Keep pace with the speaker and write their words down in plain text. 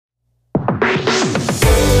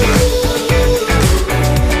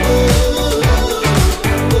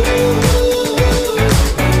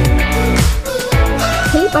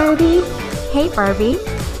Barbie.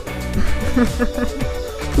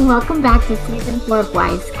 Welcome back to Season 4 of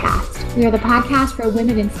Wisecast. We are the podcast for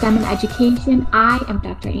women in STEM and education. I am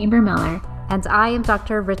Dr. Amber Miller. And I am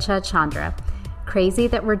Dr. Richa Chandra. Crazy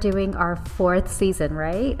that we're doing our 4th season,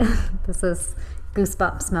 right? This is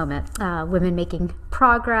goosebumps moment. Women making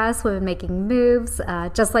progress, women making moves,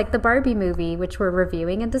 just like the Barbie movie, which we're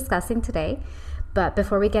reviewing and discussing today. But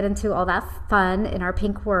before we get into all that fun in our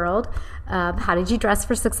pink world, how did you dress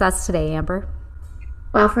for success today, Amber?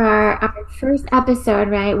 Well, for our first episode,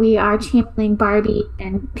 right, we are channeling Barbie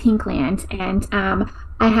and Pinkland. And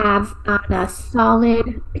I have on a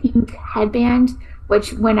solid pink headband,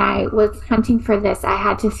 which when I was hunting for this, I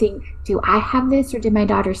had to think, do I have this or did my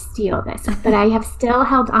daughter steal this? But I have still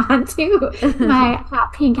held on to my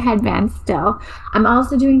hot pink headband still. I'm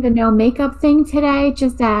also doing the no makeup thing today,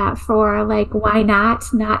 just for like, why not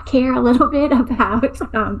care a little bit about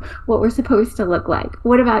what we're supposed to look like.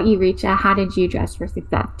 What about you, Richa? How did you dress for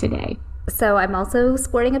success today? So I'm also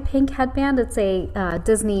sporting a pink headband. It's a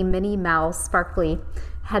Disney Minnie Mouse sparkly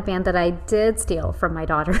headband that I did steal from my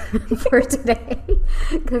daughter for today,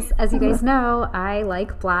 because as you guys know, I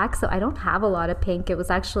like black, so I don't have a lot of pink. It was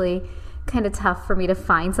actually kind of tough for me to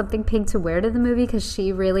find something pink to wear to the movie because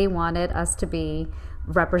she really wanted us to be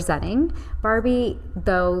representing Barbie,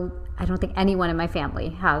 though I don't think anyone in my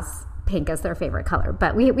family has pink as their favorite color,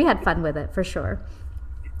 but we had fun with it for sure.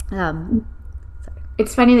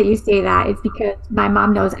 It's funny that you say that. It's because my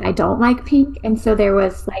mom knows I don't like pink. And so there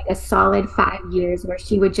was like a solid 5 years where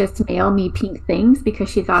she would just mail me pink things because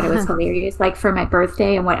she thought it was hilarious, like for my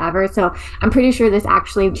birthday and whatever. So I'm pretty sure this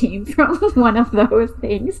actually came from one of those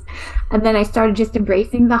things. And then I started just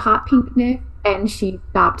embracing the hot pinkness and she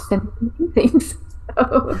stopped sending me things.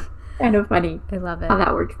 So kind of funny. I love it. How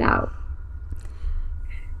that works out.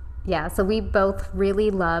 Yeah, so we both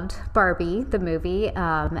really loved Barbie, the movie,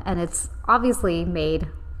 and it's obviously made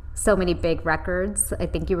so many big records. I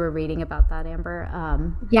think you were reading about that, Amber.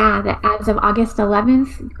 Yeah, that as of August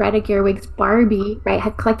 11th, Greta Gerwig's Barbie, right,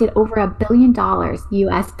 had collected over $1 billion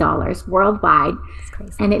US dollars worldwide. It's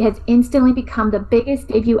crazy. And it has instantly become the biggest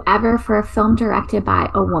debut ever for a film directed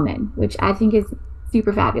by a woman, which I think is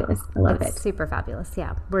super fabulous. I love it. Super fabulous,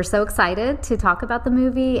 yeah. We're so excited to talk about the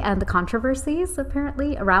movie and the controversies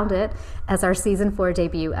apparently around it as our season 4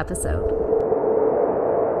 debut episode.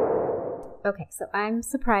 Okay, so I'm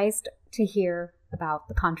surprised to hear about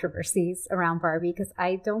the controversies around Barbie because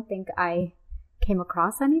I don't think I came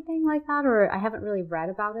across anything like that, or I haven't really read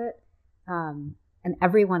about it. And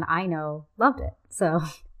everyone I know loved it. So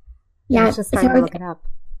yeah, I was just starting to look it up.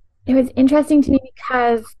 It was interesting to me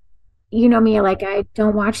because you know me, like I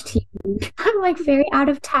don't watch TV. I'm like very out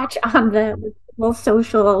of touch on the whole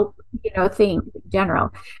social, thing in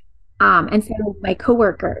general. And so my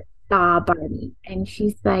coworker saw Barbie and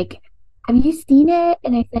she's like, have you seen it?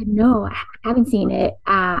 And I said, no, I haven't seen it.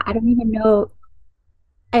 I don't even know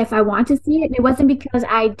if I want to see it. And it wasn't because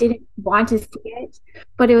I didn't want to see it,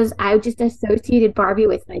 but I just associated Barbie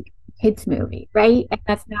with like kids movie, right? And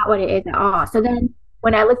that's not what it is at all. So then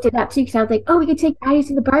when I looked it up too, because I was like, oh, we could take Addie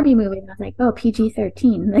to the Barbie movie. And I was like, oh,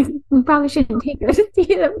 PG-13. Like, we probably shouldn't take her to see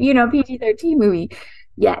the, PG-13 movie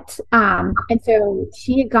yet. And so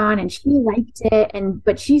she had gone and she liked it.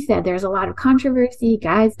 But she said there's a lot of controversy.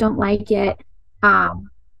 Guys don't like it. Yeah.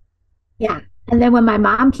 And then when my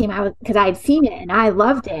mom came out, because I had seen it and I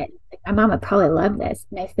loved it, like, my mom would probably love this.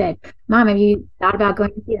 And I said, Mom, have you thought about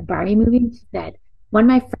going to see the Barbie movie? And she said, one of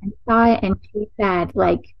my friends saw it and she said,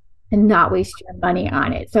 like, and not waste your money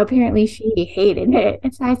on it. So apparently she hated it.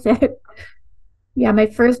 And so I said, yeah, my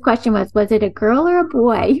first question was it a girl or a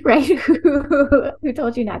boy, right? Who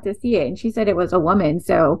told you not to see it? And she said it was a woman.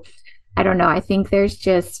 So I don't know. I think there's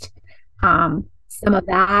just some of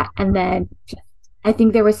that. And then I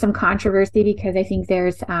think there was some controversy because I think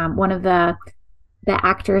there's one of the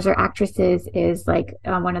actors or actresses is like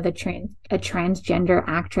one of a transgender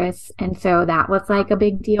actress. And so that was like a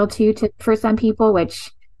big deal too for some people,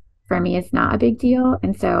 which for me it's not a big deal.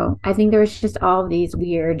 And so I think there's just all these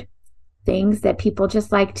weird things that people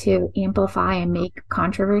just like to amplify and make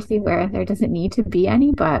controversy where there doesn't need to be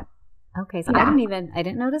any. But okay, so yeah. I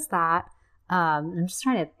didn't notice that. I'm just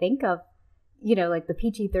trying to think of like the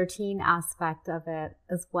PG-13 aspect of it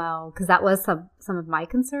as well, because that was some of my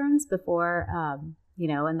concerns before,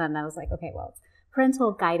 and then I was like, okay, well, it's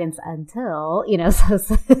parental guidance until,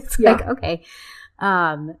 so it's yeah. like, okay.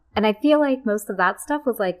 And I feel like most of that stuff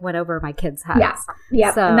was like went over my kids' heads.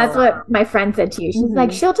 Yeah. So, and that's what my friend said to you. She's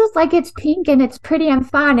like, she'll just like it's pink and it's pretty and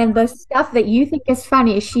fun. And the stuff that you think is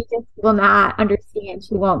funny, she just will not understand.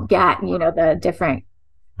 She won't get, the different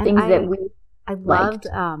things that we I loved,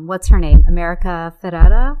 liked. what's her name? America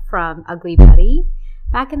Ferrera from Ugly Betty.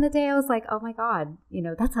 Back in the day, I was like, oh my God,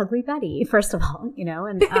 that's Ugly Betty, first of all,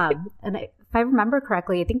 if I remember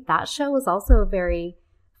correctly, I think that show was also very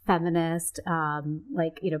feminist,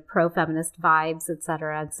 pro-feminist vibes,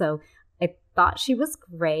 etc. And so I thought she was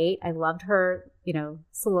great. I loved her,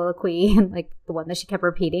 soliloquy and like the one that she kept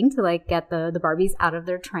repeating to like get the Barbies out of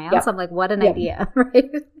their trance. Yep. I'm like, what an Yep. idea,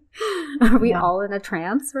 right? Are we Yeah. all in a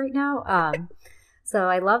trance right now? So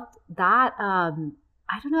I loved that. I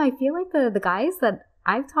don't know. I feel like the guys that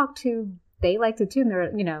I've talked to, they liked it too. And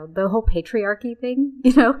they're, the whole patriarchy thing,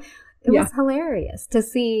 it Yeah. was hilarious to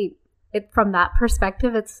see it from that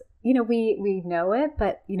perspective. It's, we know it,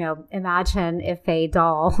 but, imagine if a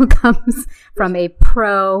doll comes from a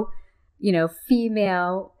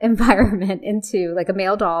female environment into like a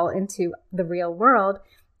male doll into the real world.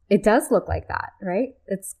 It does look like that, right?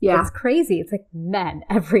 It's crazy. It's like men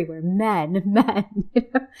everywhere, men.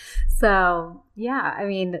 So yeah, I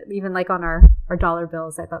mean, even like on our dollar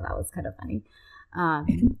bills, I thought that was kind of funny.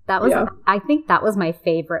 That was, I think that was my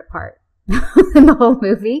favorite part in the whole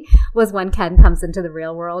movie was when Ken comes into the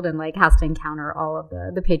real world and like has to encounter all of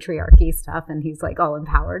the patriarchy stuff, and he's like all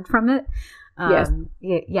empowered from it. Yes.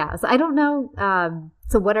 Yeah. So I don't know.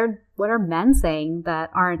 So what are men saying that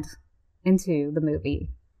aren't into the movie?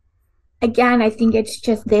 Again, I think it's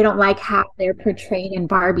just they don't like how they're portrayed in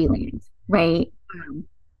Barbie Land, right?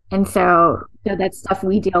 And so that's stuff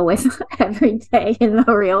we deal with every day in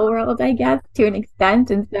the real world, I guess, to an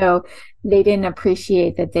extent. And so they didn't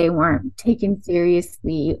appreciate that they weren't taken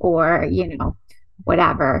seriously or,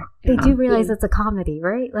 whatever. They do realize it's a comedy,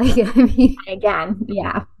 right? Like, I mean, again,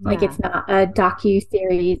 like it's not a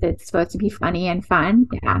docu-series. It's supposed to be funny and fun.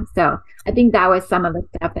 Yeah. So I think that was some of the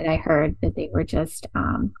stuff that I heard that they were just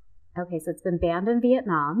okay, so it's been banned in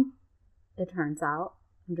Vietnam, it turns out.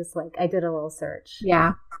 I'm just like, I did a little search.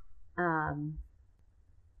 Yeah. The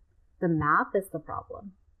map is the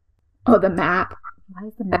problem. Oh, the map. Why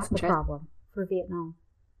is the map the problem for Vietnam?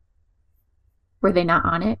 Were they not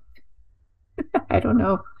on it? I don't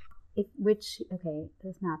know. This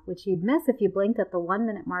map, which you'd miss if you blinked at the 1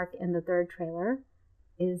 minute mark in the third trailer,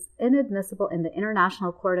 is inadmissible in the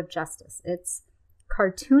International Court of Justice. It's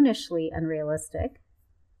cartoonishly unrealistic.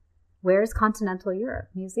 Where's continental Europe?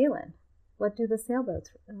 New Zealand. What do the sailboats?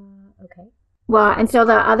 Okay. Well, and so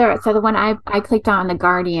the one I clicked on, The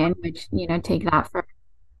Guardian, which, take that for,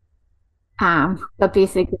 but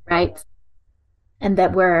basically, right, and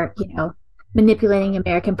that we're, manipulating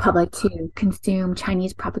American public to consume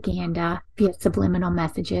Chinese propaganda via subliminal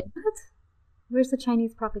messages. What? Where's the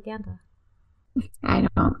Chinese propaganda? I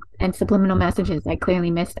don't know. And subliminal messages, I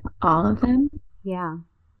clearly missed all of them. Yeah.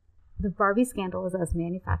 The Barbie scandal is as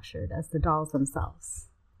manufactured as the dolls themselves.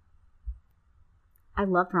 I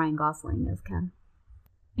loved Ryan Gosling as Ken.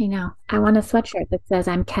 I know. I want a sweatshirt that says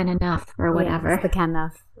I'm Ken enough or whatever. Yeah, the Ken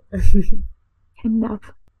enough. Ken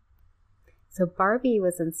enough. So Barbie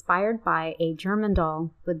was inspired by a German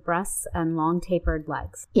doll with breasts and long tapered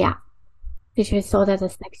legs. Yeah. Which was sold as a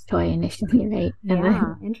sex toy initially, right?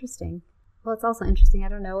 Yeah, interesting. Well, it's also interesting. I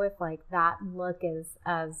don't know if like that look is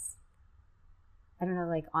as, I don't know,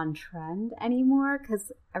 like on trend anymore,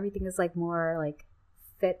 because everything is like more like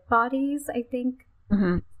fit bodies, I think,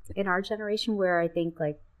 in our generation, where I think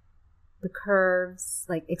like the curves,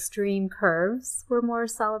 like extreme curves were more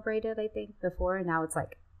celebrated, I think, before. And now it's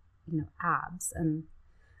like, abs and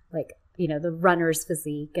like, the runner's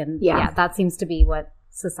physique. And yeah, that seems to be what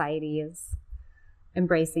society is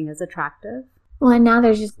embracing as attractive. Well, and now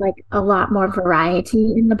there's just like a lot more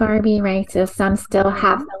variety in the Barbie, right? So some still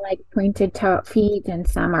have the like pointed toe feet and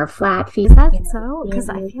some are flat feet. Is that so? Because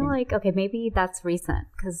I feel like, okay, maybe that's recent,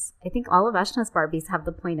 because I think all of Eshna's Barbies have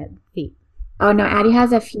the pointed feet. Oh, no, Addie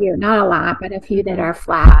has a few, not a lot, but a few that are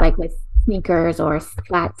flat, like with sneakers or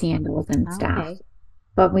flat sandals and stuff. Okay.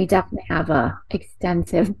 But we definitely have a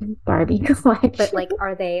extensive Barbie collection. But like,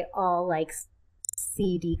 are they all like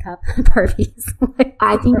CD cup Barbies?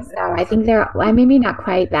 I think so. I think they're maybe not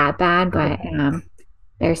quite that bad, but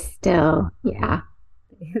they're still, yeah.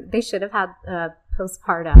 They should have had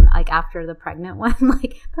postpartum, like after the pregnant one,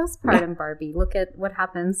 like postpartum Barbie. Look at what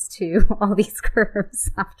happens to all these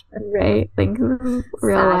curves after. Right, like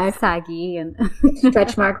real life. Saggy and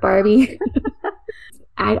stretch mark Barbie.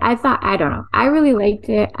 I thought, I don't know. I really liked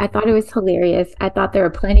it. I thought it was hilarious. I thought there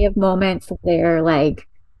were plenty of moments where like,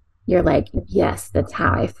 you're like, yes, that's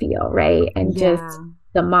how I feel, right? And just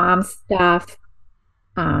the mom stuff.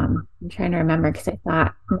 I'm trying to remember because I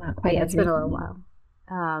thought not quite. Yeah, it's been a little while.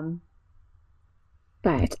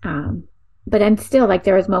 But then still, like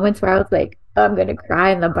there was moments where I was like, I'm gonna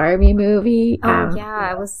cry in the Barbie movie. Oh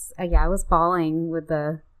yeah, I was bawling with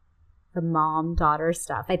the mom daughter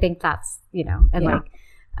stuff. I think that's, and Yeah,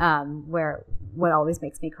 like where what always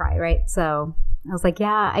makes me cry, right? So I was like,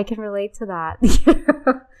 yeah, I can relate to that.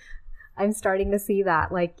 I'm starting to see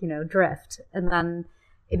that, like, drift. And then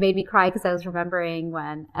it made me cry because I was remembering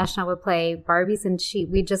when Eshna would play Barbies, and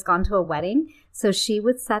we'd just gone to a wedding. So she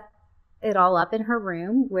would set it all up in her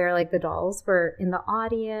room where like the dolls were in the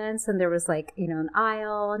audience, and there was like, an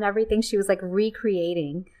aisle and everything. She was like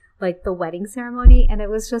recreating like the wedding ceremony, and it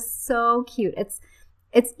was just so cute. It's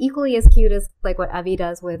equally as cute as like what Evie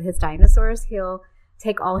does with his dinosaurs. He'll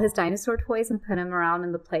take all his dinosaur toys and put them around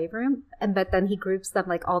in the playroom, but then he groups them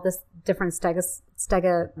like all this different stegosaurus,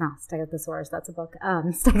 that's a book,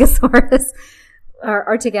 stegosaurus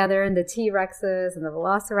are together, and the T-Rexes and the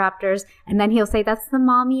Velociraptors, and then he'll say that's the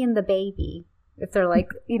mommy and the baby if they're like,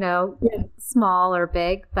 yeah, small or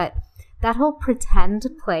big. But that whole pretend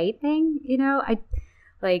play thing, I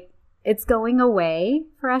like, it's going away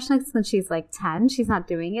for Ashley since she's like 10. She's not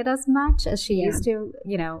doing it as much as she used to,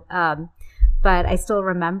 but I still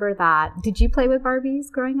remember that. Did you play with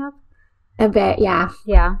Barbies growing up? a bit. Yeah,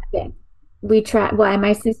 Yeah. a bit. We tried. Well, and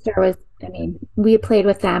my sister was. I mean, we played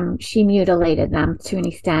with them. She mutilated them to an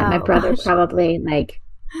extent. My Oh, brother gosh. probably like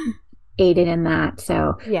aided in that.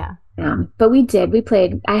 So, Yeah. but we did. We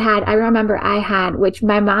played. I remember I had, which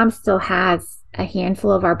my mom still has a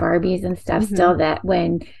handful of our Barbies and stuff Mm-hmm. still that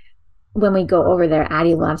when we go over there,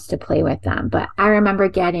 Addie loves to play with them. But I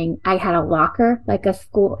remember I had a locker, like a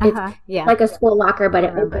school, it's Uh-huh. Yeah. like a school locker, but I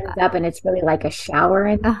it remember opens that. up and it's really like a shower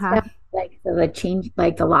and Uh-huh. stuff, like so the change,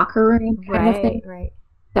 like the locker room kind of Right, thing. right.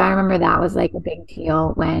 So I remember that was like a big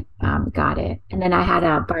deal when got it. And then I had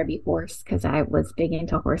a Barbie horse because I was big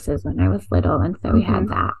into horses when I was little, and so we Mm-hmm. had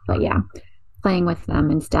that. But yeah, playing with them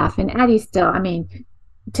and stuff. And Addie still, I mean,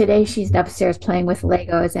 today she's upstairs playing with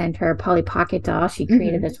Legos and her Polly Pocket doll. She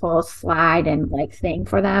created Mm-hmm. this whole slide and like thing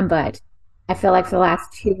for them. But I feel like for the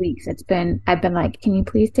last 2 weeks, I've been like, can you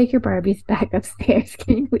please take your Barbies back upstairs?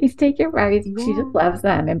 Can you please take your Barbies? She Yeah. just loves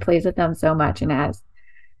them and plays with them so much and has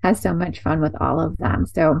so much fun with all of them.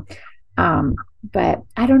 So, but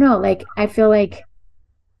I don't know, like, I feel like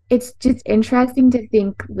it's just interesting to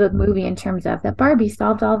think the movie in terms of that Barbie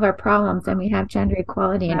solved all of our problems and we have gender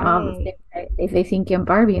equality and all the Right. things that they think in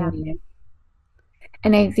Barbie Yeah. land.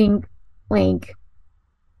 And I think like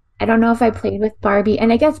I don't know if I played with Barbie,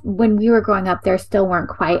 and I guess when we were growing up, there still weren't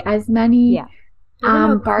quite as many Yeah. There were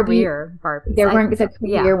no Barbie. career Barbies. There weren't the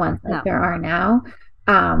Yeah. career ones like No. there are now.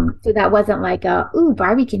 So that wasn't like a ooh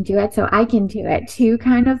Barbie can do it, so I can do it too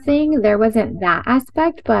kind of thing. There wasn't that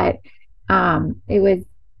aspect, but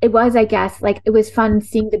it was I guess like it was fun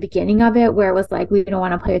seeing the beginning of it where it was like we don't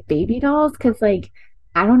want to play with baby dolls because like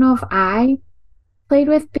I don't know if I played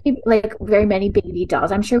with baby, like very many baby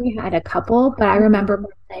dolls. I'm sure we had a couple, but I Mm-hmm. remember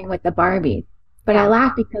more playing with the Barbie. But I Yeah.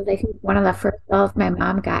 laugh because I think one of the first dolls my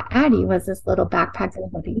mom got Addie was this little backpack that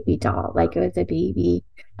was a baby doll. Like it was a baby.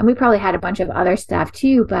 And we probably had a bunch of other stuff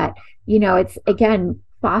too, but it's again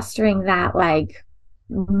fostering that like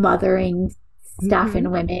mothering stuff Mm-hmm.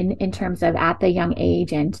 in women in terms of at the young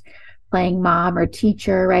age and playing mom or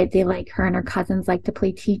teacher, right? They like her and her cousins like to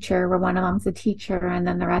play teacher, where one of them's a teacher and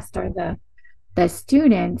then the rest are the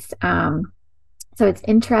students. So it's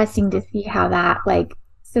interesting to see how that like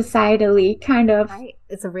societally kind of Right.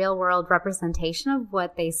 It's a real world representation of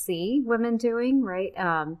what they see women doing, right?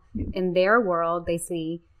 In their world, they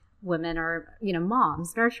see women are,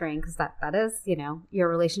 moms nurturing, because that is, your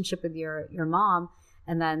relationship with your mom.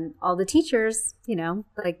 And then all the teachers,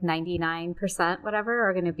 like 99% whatever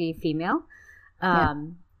are going to be female. yeah,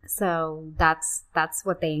 So that's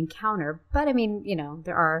what they encounter. But I mean,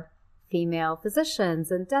 there are female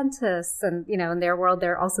physicians and dentists, and in their world,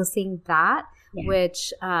 they're also seeing that, yeah,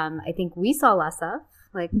 which I think we saw less of.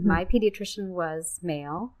 Like mm-hmm, my pediatrician was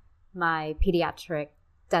male, my pediatric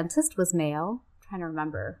dentist was male. I'm trying to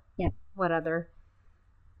remember yeah, what other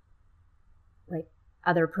like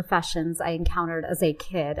other professions I encountered as a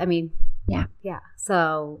kid. I mean, yeah, yeah.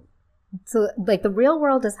 So like the real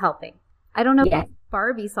world is helping. I don't know if yeah.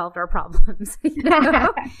 Barbie solved our problems,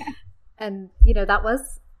 And that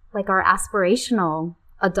was like our aspirational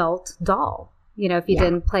adult doll. If you Yeah,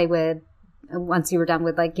 didn't play with once you were done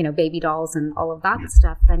with like, baby dolls and all of that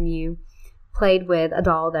stuff, then you played with a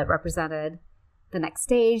doll that represented the next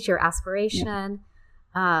stage, your yeah, aspiration.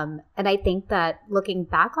 And I think that looking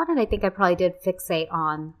back on it, I think I probably did fixate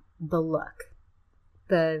on the look,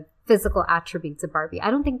 the physical attributes of Barbie.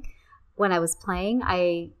 I don't think when I was playing,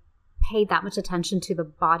 I paid that much attention to the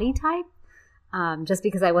body type, just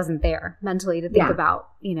because I wasn't there mentally to think yeah, about,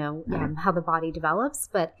 yeah, how the body develops.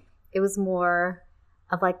 But it was more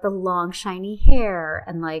of like the long shiny hair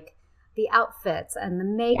and like the outfits and the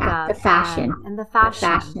Yeah, the makeup fashion. and the The fashion.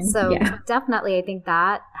 fashion. So Yeah. definitely, I think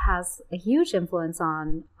that has a huge influence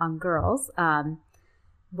on girls.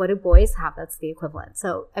 What do boys have that's the equivalent?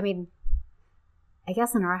 So I mean, I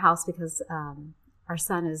guess in our house, because our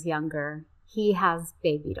son is younger, he has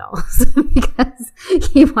baby dolls because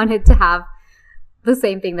he wanted to have the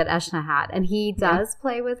same thing that Eshna had, and he Yeah. does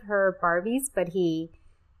play with her Barbies, but he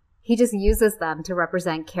just uses them to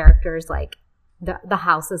represent characters like the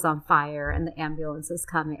house is on fire and the ambulance is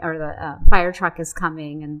coming, or the fire truck is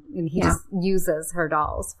coming, and he Yeah. just uses her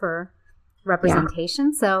dolls for Yeah.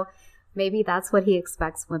 representation. So maybe that's what he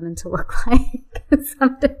expects women to look like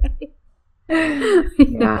someday. You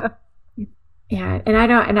Yeah. know? Yeah. And I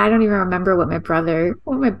don't even remember what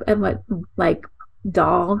like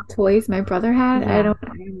doll toys my brother had. Yeah. I don't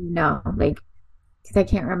know. Like, because I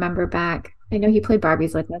can't remember back. I know he played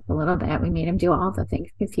Barbies with us a little bit. We made him do all the things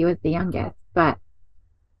because he was the youngest. But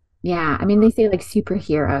yeah, I mean, they say like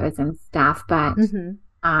superheroes and stuff, but Hmm.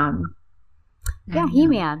 um, I Yeah, don't know.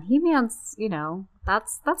 He-Man. He-Man's,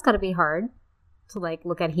 that's got to be hard to like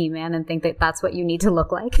look at He-Man and think that that's what you need to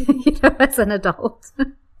look like, as an adult.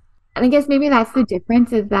 And I guess maybe that's the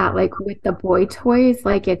difference is that like with the boy toys,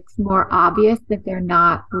 like it's more obvious that they're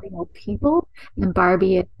not real people. And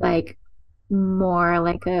Barbie is like more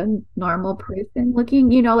like a normal person looking,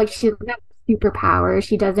 like she doesn't have superpowers.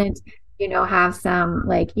 She doesn't, have some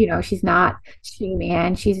like, she's not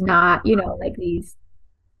She-Man. She's not, like these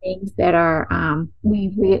things that are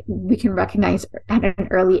we can recognize at an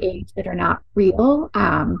early age that are not real.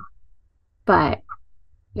 But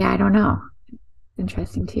yeah, I don't know.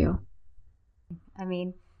 Interesting too. I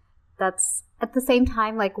mean, that's at the same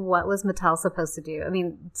time, like, what was Mattel supposed to do? I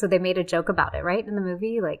mean, so they made a joke about it, right? In the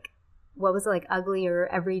movie, like, what was it, like, ugly or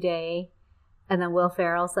everyday? And then Will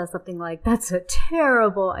Ferrell says something like, "That's a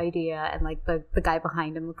terrible idea," and like the guy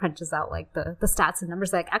behind him crunches out like the stats and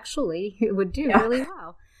numbers, like, actually, it would do Yeah. really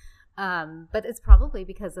well. But it's probably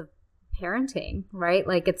because of parenting, right?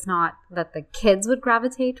 Like, it's not that the kids would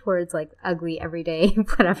gravitate towards like ugly everyday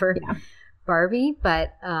whatever Yeah. Barbie,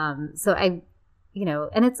 but so and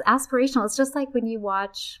it's aspirational. It's just like when you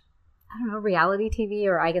watch, I don't know, reality TV,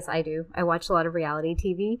 or I guess I do. I watch a lot of reality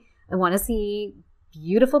TV. I want to see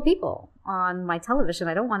beautiful people on my television.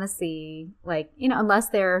 I don't want to see like, unless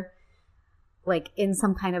they're like in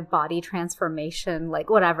some kind of body transformation, like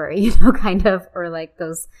whatever, kind of, or like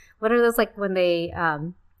those, what are those, like when they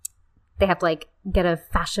have to like get a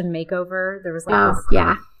fashion makeover. There was like Oh, this,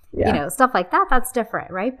 yeah. Yeah. stuff like that. That's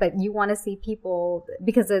different, right? But you want to see people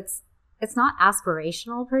because it's not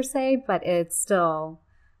aspirational per se, but it's still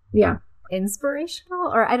Yeah.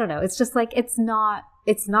 inspirational, or I don't know. It's just like it's not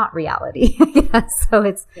reality. I guess. So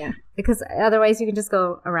it's Yeah. because otherwise you can just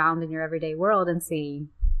go around in your everyday world and see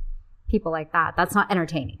people like that. That's not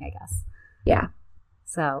entertaining, I guess. Yeah.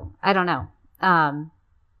 So I don't know.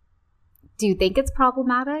 Do you think it's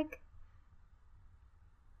problematic?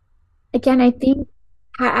 Again, I think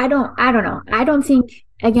I don't know. I don't think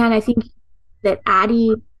again, I think that Addie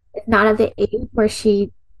is not at the age where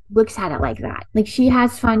she looks at it like that. Like she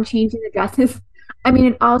has fun changing the dresses. I mean,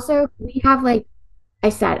 and also we have like I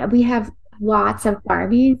said, we have lots of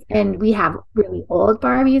Barbies and we have really old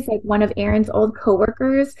Barbies. Like one of Aaron's old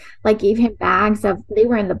coworkers like gave him bags of they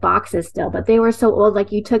were in the boxes still, but they were so old,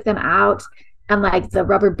 like you took them out and like the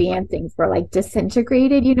rubber band things were like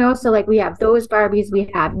disintegrated. So like we have those Barbies, we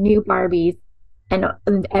have new Barbies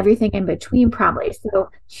and everything in between probably. So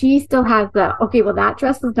she still has the okay, well that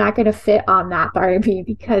dress is not going to fit on that Barbie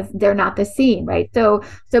because they're not the same, right? So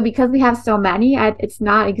because we have so many, it's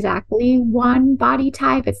not exactly one body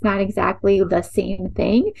type. It's not exactly the same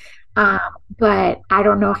thing. Um, but I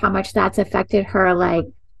don't know how much that's affected her. Like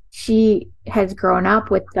she has grown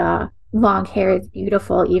up with the long hair is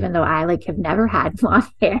beautiful, even though I like have never had long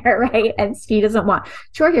hair, right? And she doesn't want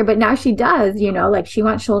short hair, but now she does, like she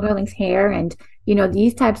wants shoulder length hair and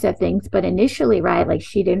these types of things. But initially, right, like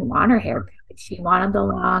she didn't want her hair. She wanted the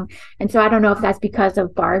long. And so I don't know if that's because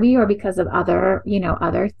of Barbie or because of other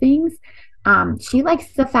things. She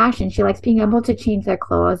likes the fashion. She likes being able to change their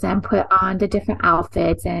clothes and put on the different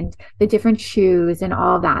outfits and the different shoes and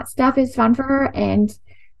all that stuff is fun for her. And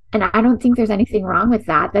I don't think there's anything wrong with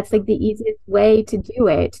that. That's like the easiest way to do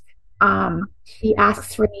it. She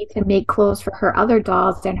asks for me to make clothes for her other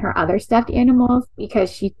dolls and her other stuffed animals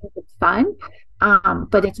because she thinks it's fun.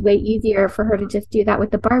 But it's way easier for her to just do that with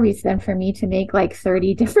the Barbies than for me to make like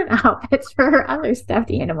 30 different outfits for her other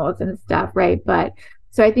stuffed animals and stuff, right? But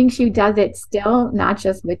So I think she does it still, not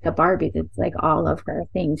just with the Barbies. It's like all of her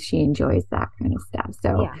things. She enjoys that kind of stuff.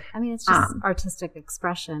 So, Yeah, I mean, it's just artistic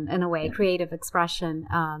expression in a way, creative expression.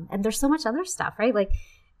 And there's so much other stuff, right? Like,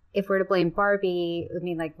 if we're to blame Barbie, I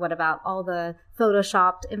mean, like, what about all the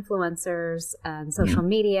photoshopped influencers and social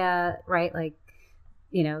media, right? Like,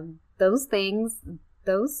 those things,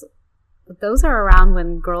 those are around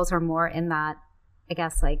when girls are more in that, I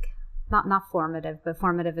guess, like, not formative, but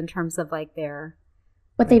formative in terms of like their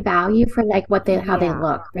what they value for like how they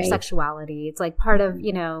look, their right? sexuality. It's like part of,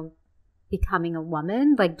 becoming a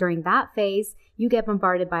woman. Like during that phase, you get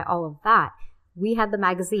bombarded by all of that. We had the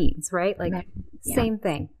magazines, right? Like same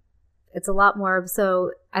thing. It's a lot more.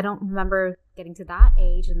 So I don't remember getting to that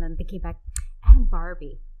age and then thinking back, and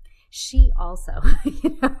Barbie, she also,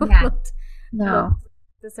 looked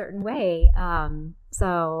a certain way.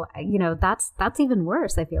 So, that's even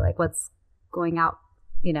worse. I feel like what's going out,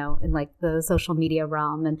 in like the social media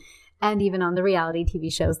realm and even on the reality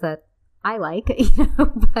TV shows that I like,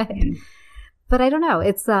 but I don't know.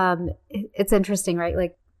 It's interesting, right?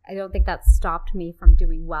 Like, I don't think that stopped me from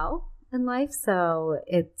doing well in life. So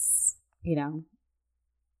it's,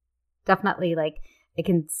 definitely like I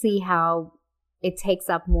can see how it takes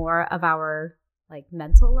up more of our like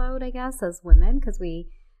mental load, I guess, as women, because we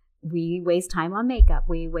waste time on makeup.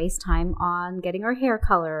 We waste time on getting our hair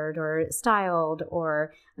colored or styled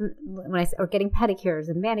or getting pedicures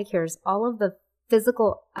and manicures, all of the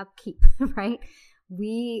physical upkeep, right?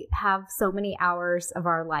 We have so many hours of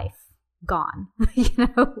our life gone,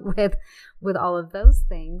 with all of those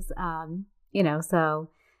things,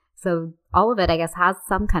 so all of it, I guess, has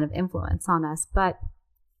some kind of influence on us. But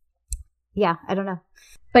yeah, I don't know.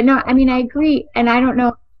 But no, I mean, I agree. And I don't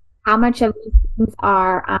know how much of these things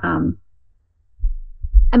are,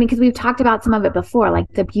 because we've talked about some of it before, like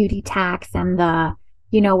the beauty tax and the,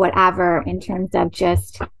 whatever, in terms of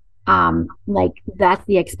just, like that's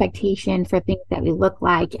the expectation for things that we look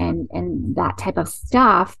like and that type of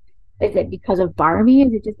stuff. Is it because of Barbie?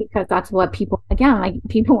 Is it just because that's what people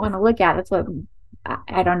want to look at? That's what,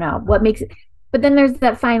 I don't know what makes it. But then there's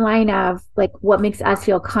that fine line of like what makes us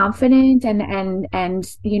feel confident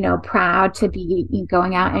and proud to be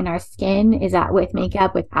going out in our skin. Is that with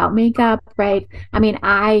makeup, without makeup, right? I mean,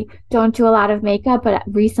 I don't do a lot of makeup, but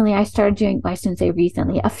recently I started doing, well, I shouldn't say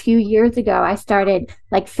recently, a few years ago, I started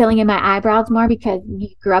like filling in my eyebrows more because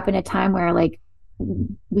we grew up in a time where like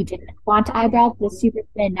we didn't want eyebrows, the super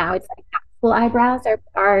thin. Now it's like actual eyebrows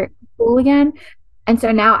are cool again. And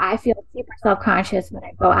so now I feel super self-conscious when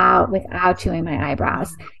I go out without doing my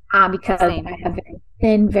eyebrows, because Same. I have very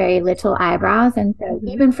thin, very little eyebrows. And so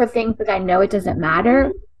even for things that I know it doesn't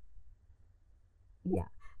matter. Yeah.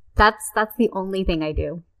 That's the only thing I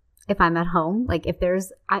do if I'm at home. Like if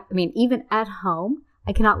there's, even at home,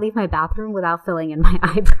 I cannot leave my bathroom without filling in my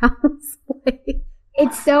eyebrows.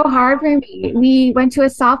 It's so hard for me. We went to a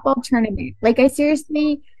softball tournament. Like I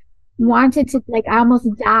seriously wanted to, like, I almost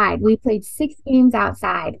died. We played 6 games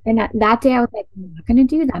outside. And that day I was like, I'm not going to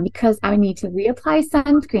do them because I need to reapply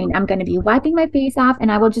sunscreen. I'm going to be wiping my face off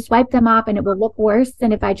and I will just wipe them off and it will look worse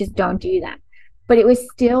than if I just don't do them. But it was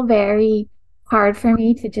still very hard for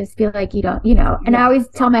me to just be like, and I always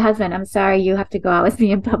tell my husband, I'm sorry, you have to go out with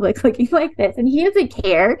me in public looking like this. And he doesn't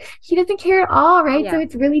care. He doesn't care at all, right? Yeah. So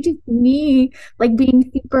it's really just me like being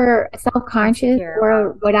super self-conscious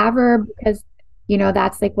or whatever, because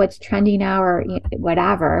that's like what's trending now or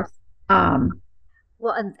whatever. Well,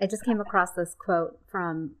 and I just came across this quote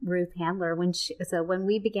from Ruth Handler when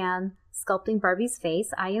we began sculpting Barbie's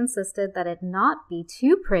face, I insisted that it not be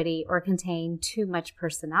too pretty or contain too much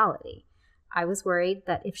personality. I was worried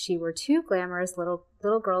that if she were too glamorous, little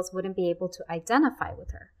girls wouldn't be able to identify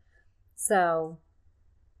with her. So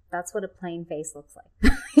that's what a plain face looks like,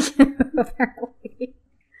 apparently,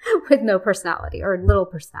 with no personality or little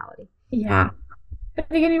personality. Yeah. But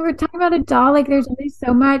again, we're talking about a doll. Like, there's only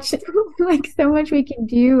so much, so much we can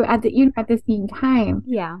do at the same time.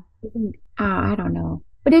 Yeah. I don't know,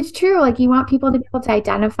 but it's true. Like, you want people to be able to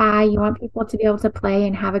identify. You want people to be able to play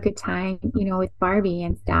and have a good time, with Barbie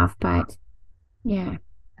and stuff. But yeah,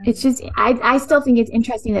 it's just I still think it's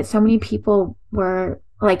interesting that so many people were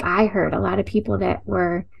like, I heard a lot of people that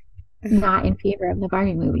were not in favor of the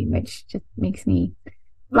Barbie movie, which just makes me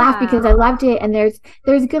laugh because I loved it, and there's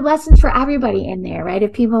good lessons for everybody in there, right?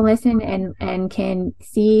 If people listen and can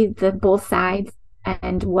see the both sides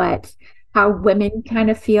and how women kind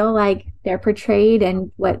of feel like they're portrayed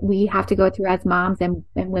and what we have to go through as moms and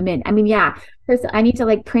women. I mean, first I need to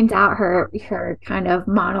like print out her kind of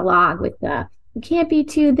monologue with the you can't be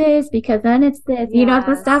too this because then it's this,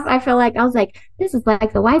 the stuff. I feel like I was like, this is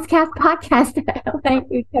like the Wisecast podcast, like,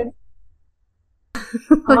 because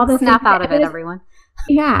all the Snap things out of it, everyone.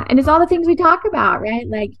 yeah, and it's all the things we talk about, right?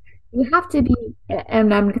 Like you have to be,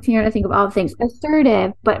 and I'm continuing to think of all the things,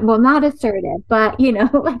 assertive, but well, not assertive, but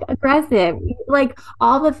like aggressive, like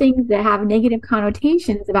all the things that have negative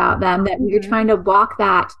connotations about them that we're trying to walk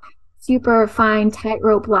that super fine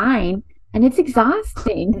tightrope line, and it's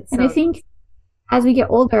exhausting. And I think as we get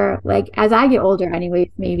older, like as I get older anyways,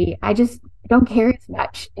 maybe I just don't care as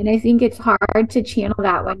much. And I think it's hard to channel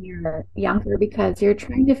that when you're younger because you're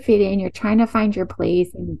trying to fit in, you're trying to find your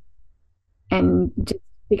place and just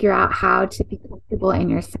figure out how to be comfortable in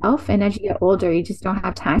yourself. And as you get older, you just don't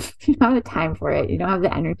have time. You don't have the time for it. You don't have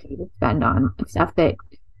the energy to spend on stuff that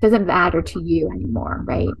doesn't matter to you anymore,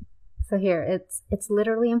 right? So here, it's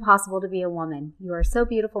literally impossible to be a woman. You are so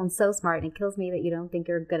beautiful and so smart, and it kills me that you don't think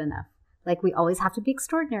you're good enough. Like we always have to be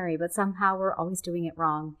extraordinary, but somehow we're always doing it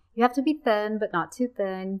wrong. You have to be thin, but not too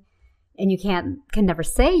thin. And you can never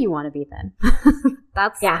say you want to be thin.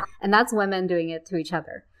 And that's women doing it to each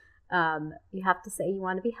other. You have to say you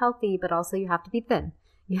want to be healthy, but also you have to be thin.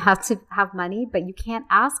 You have to have money, but you can't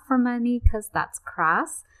ask for money because that's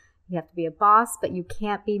crass. You have to be a boss, but you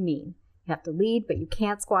can't be mean. You have to lead, but you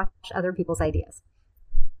can't squash other people's ideas.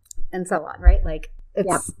 And so on, right? Like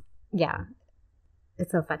it's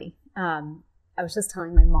so funny. I was just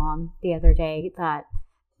telling my mom the other day that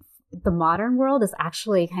the modern world is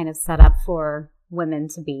actually kind of set up for women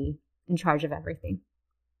to be in charge of everything.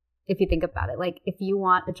 If you think about it, like if you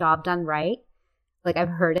want a job done right, like I've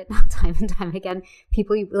heard it time and time again,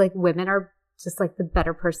 like women are just like the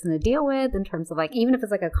better person to deal with in terms of like, even if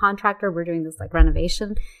it's like a contractor, we're doing this like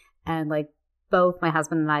renovation and like both my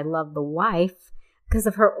husband and I love the wife because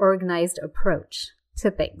of her organized approach to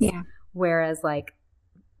things. Yeah. Whereas like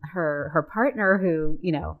her partner who,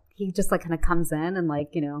 he just like kind of comes in and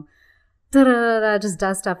like, just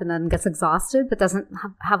does stuff and then gets exhausted, but doesn't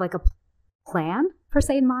have like a plan per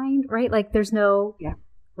se in mind, right? Like there's no,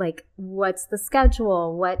 like what's the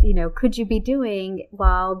schedule? What, could you be doing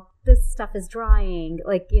while this stuff is drying?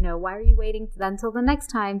 Like, why are you waiting until the next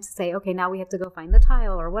time to say, okay, now we have to go find the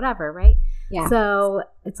tile or whatever, right? Yeah. So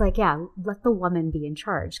it's like, let the woman be in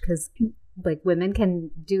charge because like women can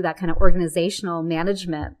do that kind of organizational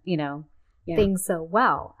management, thing so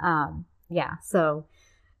well. So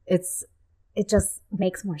it just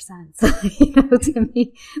makes more sense, to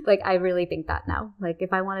me. Like, I really think that now. Like,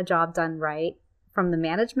 if I want a job done right from the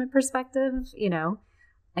management perspective,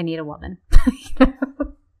 I need a woman.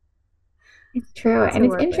 It's true. And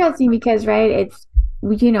it's interesting because, right, it's,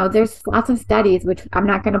 there's lots of studies, which I'm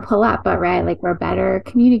not going to pull up, but right, like we're better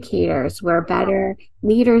communicators, we're better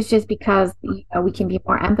leaders just because, we can be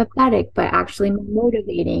more empathetic, but actually more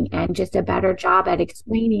motivating and just a better job at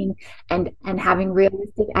explaining and having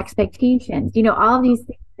realistic expectations. All of these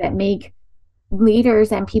things that make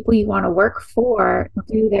leaders and people you want to work for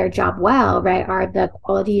do their job well, right, are the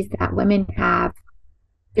qualities that women have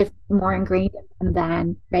just more ingrained in them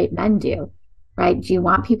than, right, men do. Right? Do you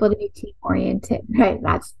want people to be team oriented? Right?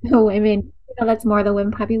 That's the women, that's more the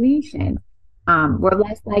women population. We're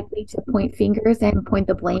less likely to point fingers and point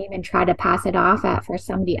the blame and try to pass it off for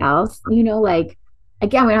somebody else. Like,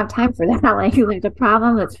 again, we don't have time for that. Like, there's a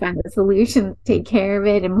problem, let's find the solution, take care of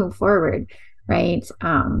it and move forward. Right.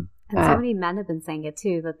 And so many men have been saying it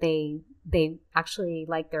too, that they actually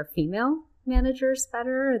like their female managers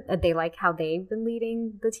better. They like how they've been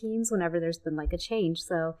leading the teams whenever there's been like a change.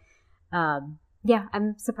 So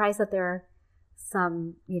I'm surprised that there are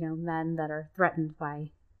some, men that are threatened by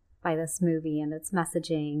this movie and its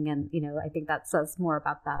messaging. And, I think that says more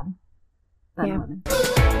about them than women.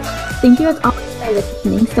 Thank you as always for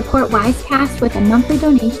listening. Support Wisecast with a monthly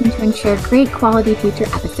donation to ensure great quality future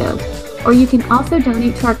episodes. Or you can also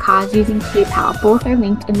donate to our cause using PayPal. Both are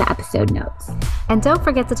linked in the episode notes. And don't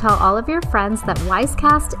forget to tell all of your friends that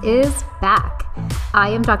Wisecast is back. I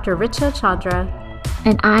am Dr. Richa Chandra.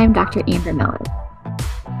 And I'm Dr. Amber Miller.